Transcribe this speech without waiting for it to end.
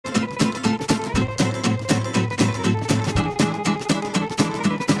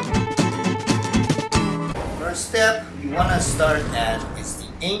you want to start at is the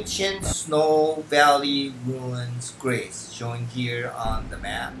Ancient Snow Valley Ruins Grace, shown here on the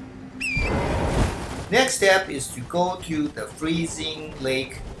map. Next step is to go to the Freezing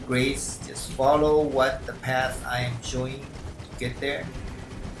Lake Grace. Just follow what the path I am showing to get there.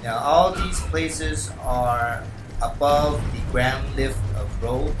 Now all these places are above the ground lift of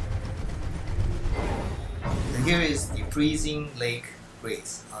road. So here is the Freezing Lake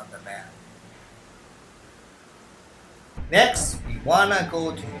Grace on the map. Next, we wanna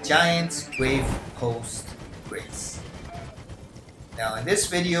go to Giant's Grave Post Grace. Now in this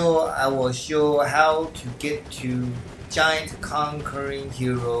video, I will show how to get to Giant Conquering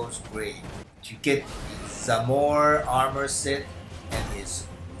Hero's grave to get the Zamor Armor Set and his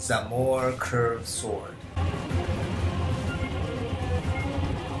Zamor Curved Sword.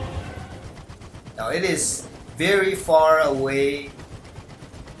 Now it is very far away.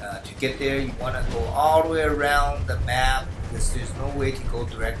 To get there, you want to go all the way around the map because there's no way to go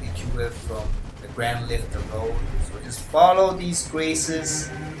directly to it from the Grand Lift Road. So just follow these graces.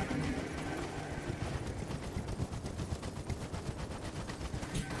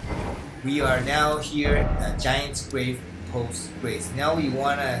 We are now here at Giant's Grave Post Grace. Now we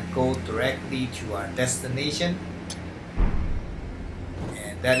want to go directly to our destination,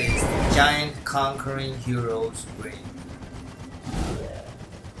 and that is the Giant Conquering Hero's grave.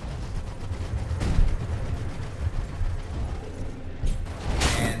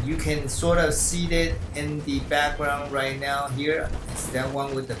 You can sort of see it in the background right now here. It's that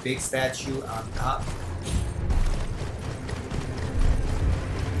one with the big statue on top.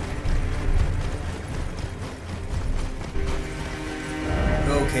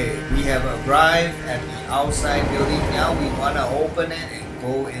 Okay, we have arrived at the outside building. Now we want to open it and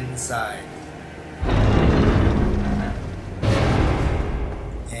go inside.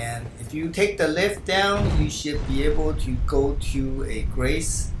 And if you take the lift down, you should be able to go to a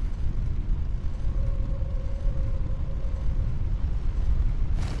grace.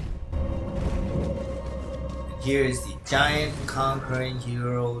 Here is the Giant Conquering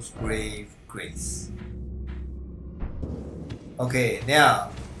Hero's grave grace. Okay, now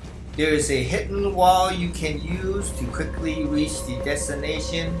there is a hidden wall you can use to quickly reach the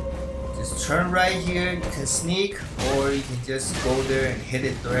destination. Just turn right here, you can sneak, or you can just go there and hit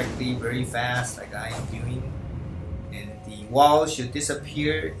it directly very fast like I am doing. And the wall should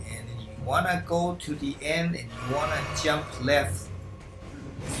disappear, and then you want to go to the end and you want to jump left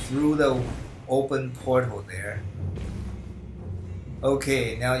through the open portal there.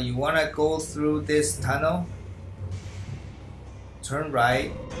 Okay, now you want to go through this tunnel. Turn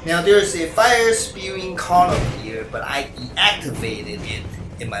right. Now there's a fire spewing column here, but I deactivated it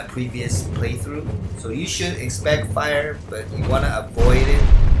in my previous playthrough. So you should expect fire, but you want to avoid it.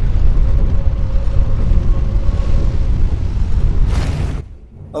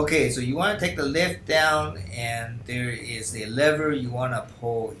 Okay, so you want to take the lift down, and there is a lever you want to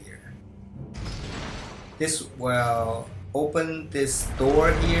pull here. This will open this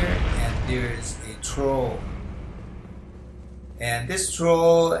door here, and there's a troll. And this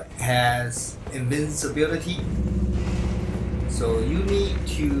troll has invincibility. So you need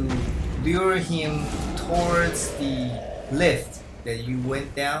to lure him towards the lift that you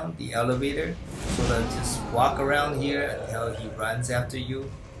went down, the elevator. So that just walk around here until he runs after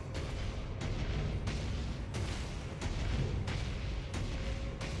you.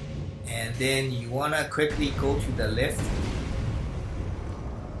 And then you want to quickly go to the lift.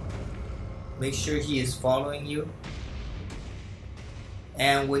 Make sure he is following you.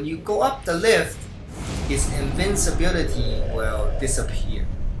 And when you go up the lift, his invincibility will disappear.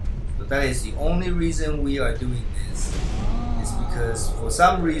 So that is the only reason we are doing this. Is because for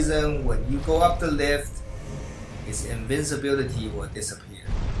some reason when you go up the lift, his invincibility will disappear.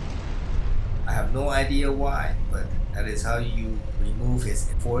 I have no idea why, but that is how you remove his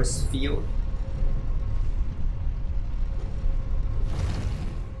force field.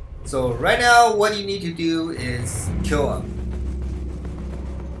 So right now what you need to do is kill him.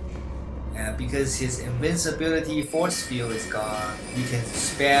 And because his invincibility force field is gone, you can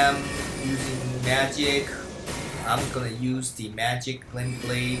spam using magic. I'm gonna use the magic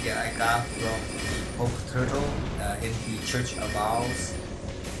Glintblade that I got from the Poke Turtle in the Church of Vows.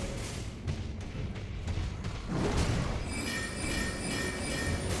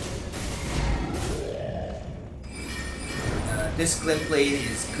 This Glintblade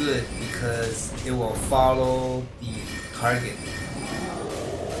is good because it will follow the target.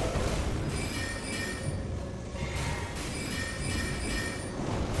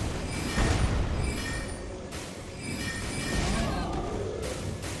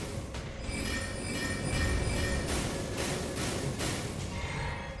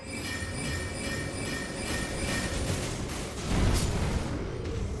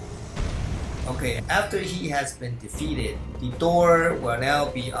 Okay, after he has been defeated, the door will now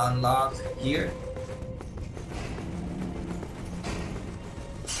be unlocked here.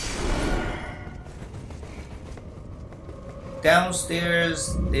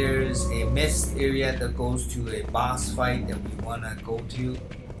 Downstairs, there's a mist area that goes to a boss fight that we want to go to.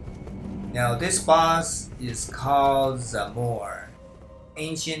 Now this boss is called Zamor,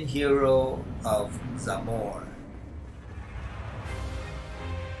 Ancient Hero of Zamor.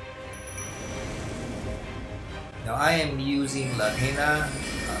 Now I am using Latina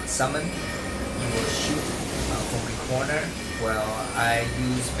summon. He will shoot from the corner while I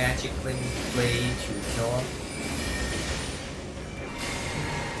use magic Glintblade to kill him.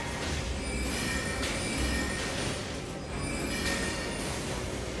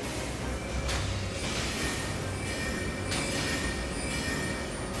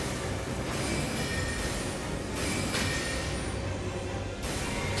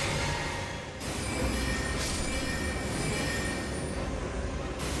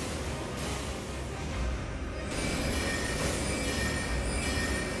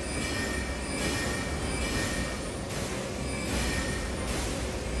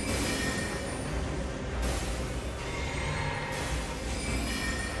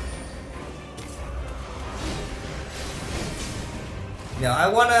 Now I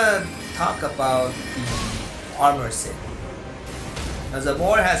want to talk about the armor set. Now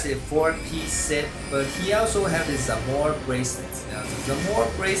Zamor has a 4-piece set, but he also has the Zamor Bracelets. Now the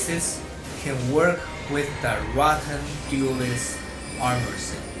Zamor Bracelets can work with the Rotten Duelist Armor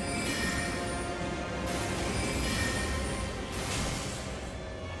Set.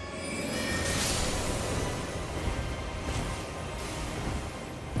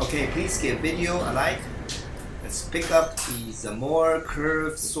 Okay, please give video a like. Let's pick up the Zamor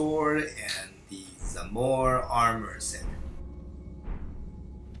Curved Sword and the Zamor Armor Set.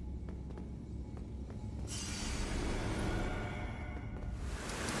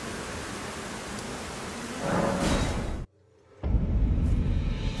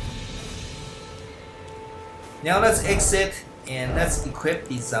 Now let's exit and let's equip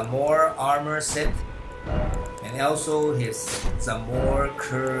the Zamor Armor Set and also his Zamor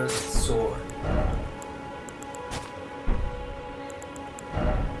Curved Sword.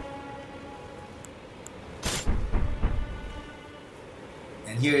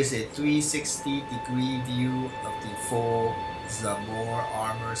 And here is a 360-degree view of the full Zamor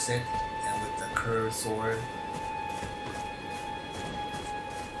Armor Set and with the curved sword.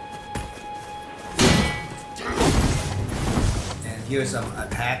 And here's some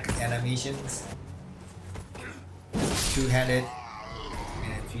attack animations. Two-handed.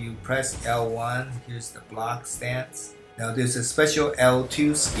 And if you press L1, here's the block stance. Now there's a special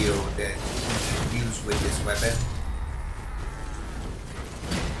L2 skill that you can use with this weapon.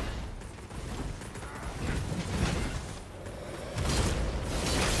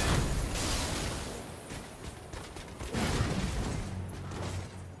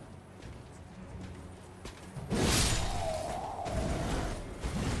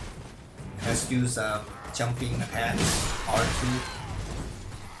 Let's do some jumping attacks, R2.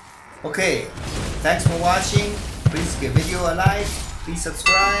 Okay, thanks for watching. Please give video a like, please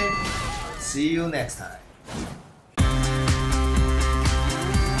subscribe. See you next time.